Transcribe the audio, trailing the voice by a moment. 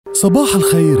صباح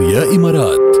الخير يا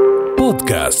إمارات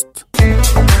بودكاست.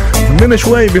 من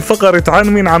شوي بفقرة عن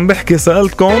مين عم بحكي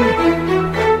سألتكم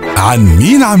عن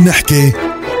مين عم نحكي.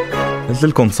 قلت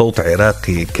لكم صوت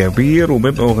عراقي كبير،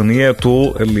 ومن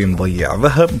أغنياته اللي مضيع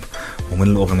ذهب، ومن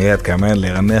الأغنيات كمان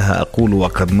اللي غناها أقول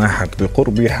وقد ناحت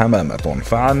بقربي حمامة.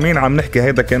 فعن مين عم نحكي؟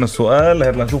 هيدا كان السؤال.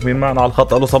 هلا نشوف مين معنا على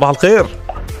الخط. ألو صباح الخير.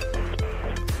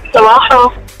 صباحو.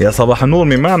 يا صباح النور،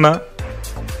 مين معنا؟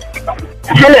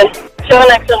 هلا،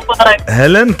 شلونك؟ شو اخبارك؟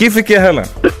 هلن، كيفك يا هلن؟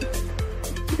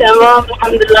 تمام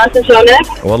الحمد لله، انت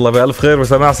شلونك؟ والله بألف خير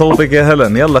بسمع صوتك يا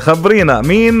هلن. يلا خبرينا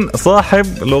مين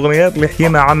صاحب الأغنيات اللي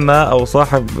حكينا عنها، أو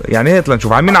صاحب يعني هيك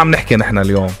لنشوف عن مين عم نحكي نحن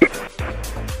اليوم.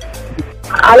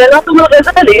 على ناظم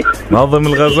الغزالي. ناظم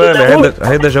الغزالي.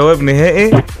 هيدا جواب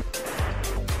نهائي؟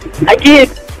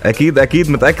 اكيد أكيد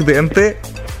متأكدة أنت؟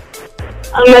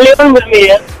 مليون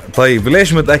بالمية. طيب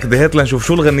ليش متأكدة؟ هيك لنشوف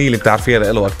شو الغنية اللي بتعرفيها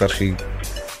له أكتر شيء.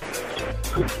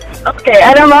 اوكي،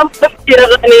 انا ما بحكي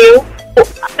اغاني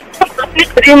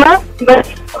قديمة، بس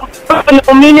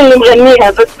مين اللي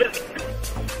مغنيها بس.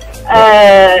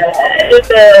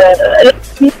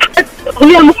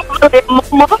 الاغنية المفضلة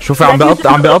ماما. شوفي عم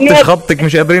بقطش خطك،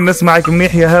 مش قادرين نسمعك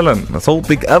منيح يا هلن،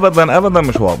 صوتك ابدا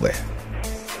مش واضح.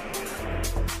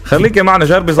 خليكي معنا،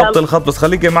 جربي ضبط الخط بس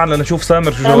خليكي معنا لنشوف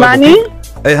سامر شو جوابك. معني؟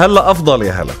 ايه هلا افضل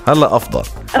يا هلا، هلا افضل.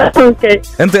 اوكي،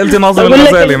 انت قلتي ناظم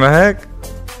الغزالي ما هيك؟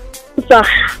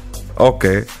 صح.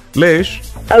 اوكي، ليش؟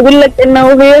 اقول لك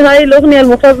انه هي هاي الاغنيه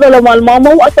المفضله مال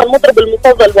ماما، واصلا المطرب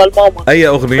المفضل مال ماما. اي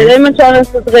اغنيه؟ دائما كانت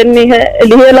تغنيها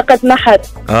اللي هي لقد نحت.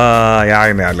 يا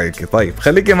عيني عليكي. طيب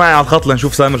خليكي معي على الخط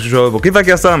لنشوف سامر شو جوابه. كيفك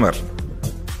يا سامر؟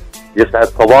 يسعد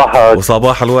صباحك.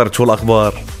 وصباح الورد، شو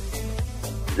الاخبار؟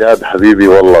 جاد حبيبي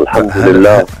والله الحمد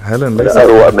لله. هلن ليس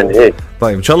اروق من هيك.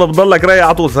 طيب ان شاء الله بتضلك رايق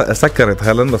على طول. سكرت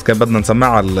هلن بس كان بدنا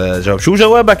نسمعها الجواب. شو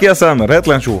جوابك يا سامر؟ هات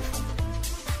لنشوف.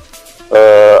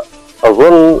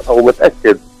 اظن او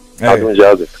متاكد سعدون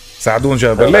جابر. سعدون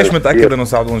جابر. ليش متاكد انه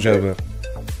سعدون جابر؟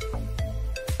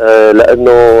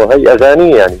 لانه هي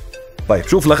اغاني يعني. طيب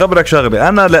شوف لخبرك شغله،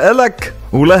 انا لإلك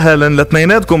ولهلن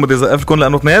لاتنيناتكم بدي زقفكم،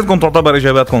 لانه اثنيناتكم تعتبر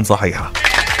اجاباتكم صحيحه.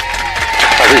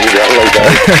 حبيبي الله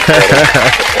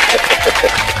يبارك.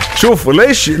 شوف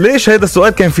ليش هيدا السؤال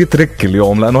كان فيه تريك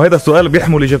اليوم، لانه هيدا السؤال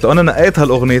بيحمل اجابته. انا نقيت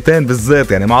هالاغنيتين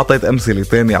بالذات، يعني ما اعطيت امثله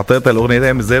ثانيه، اعطيتها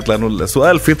الاغنيتين بالذات لانه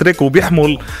السؤال فيه تريك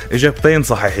وبيحمل اجابتين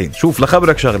صحيحين. شوف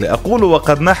لخبرك شغله، اقول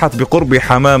وقد نحت بقربي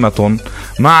حمامه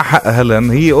مع حق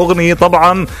هلن، هي اغنيه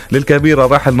طبعا للكبيره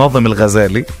راحل ناظم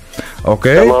الغزالي.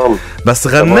 اوكي تمام. بس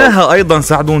غناها تمام. ايضا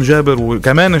سعدون جابر،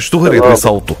 وكمان اشتهرت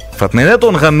بصوته،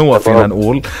 فاثنيناتهم غنوها فينا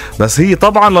نقول. بس هي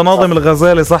طبعا لناظم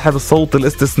الغزالي صاحب الصوت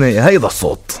الاستثنائي، هيدا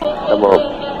الصوت.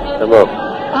 تمام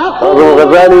ناظم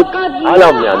الغزالي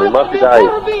علم، يعني ما في داعي.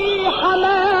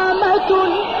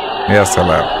 يا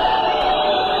سلام.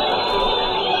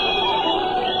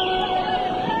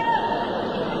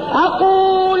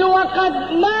 أقول وقد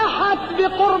ناحت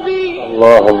بقربي.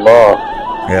 الله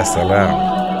يا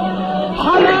سلام.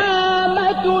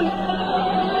 حمامة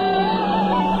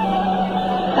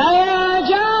يا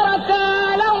جارة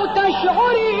لو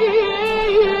تشعرين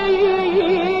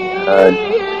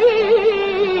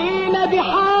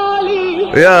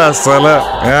بحالي. يا سلام،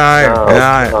 يا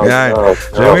عين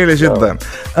جميلة جدا.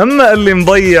 اما اللي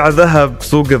مضيع ذهب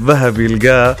سوق الذهب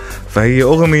يلقاه، فهي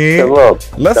اغنية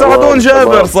لسعدون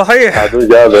جابر. صحيح، سعدون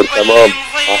جابر. تمام.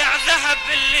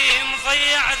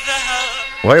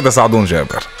 وهيدا سعدون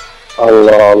جابر.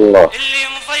 الله اللي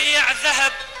مضيع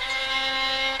ذهب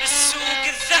السوق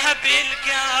الذهب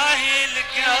يلقاه.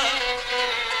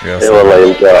 يا والله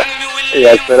يلقاه.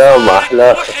 يا سلام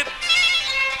احلى.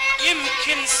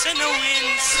 يمكن سنة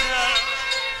وينسى.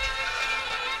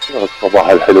 الصباح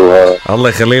الحلو هذا. الله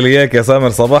يخلي لي اياك يا سامر.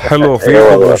 صباح حلو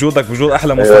فيك وجودك، وجود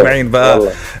احلى مستمعين بقى.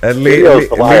 اللي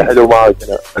حلو معك.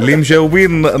 اللي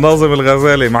مجاوبين ناظم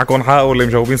الغزالي معكم حق، واللي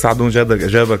مجاوبين سعدون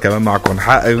جابر كمان معكم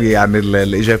حق. يعني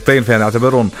الاجابتين فينا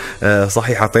نعتبرهم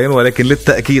صحيحتين، ولكن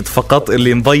للتاكيد فقط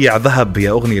اللي مضيع ذهب هي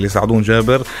اغنيه لسعدون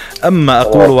جابر. اما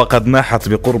اقول وقد ناحت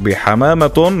بقربي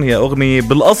حمامه هي اغنيه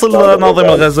بالاصل ناظم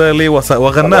الغزالي،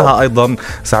 وغناها ايضا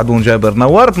سعدون جابر.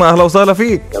 نورتنا، اهلا وسهلا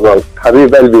فيك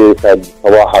حبيب قلبي. يسعد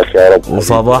صباحك يا رب.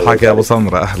 وصباحك يا ابو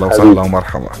سمره، اهلا وسهلا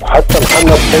ومرحبا. حتى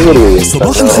محمد خيري.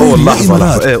 صباح الخير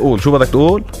لحظه. ايه قول شو بدك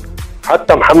تقول.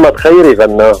 حتى محمد خيري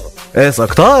غناها. ايه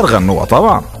كتار غنوها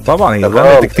طبعا هي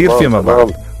غنت كتير فيما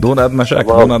بعد دون ادنى شك.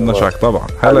 طبعا.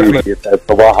 هلا يسعد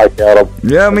صباحك يا رب.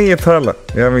 يا ميت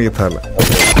هلا.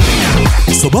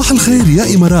 صباح الخير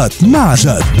يا إمارات مع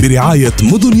جاد برعاية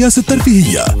مدن ياس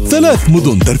الترفيهية. 3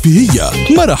 مدن ترفيهية،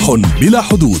 مرح بلا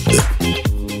حدود.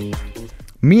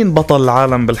 مين بطل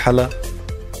العالم بالحلا؟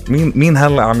 مين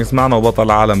هلا عم يسمعنا وبطل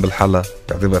العالم بالحلا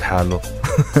يعتبر حاله؟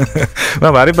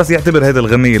 ما بعرف، بس يعتبر هيدا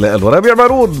الغنية لإله. ربيع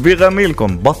بارود بيغني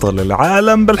لكم بطل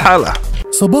العالم بالحلا.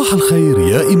 صباح الخير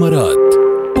يا إمارات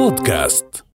بودكاست.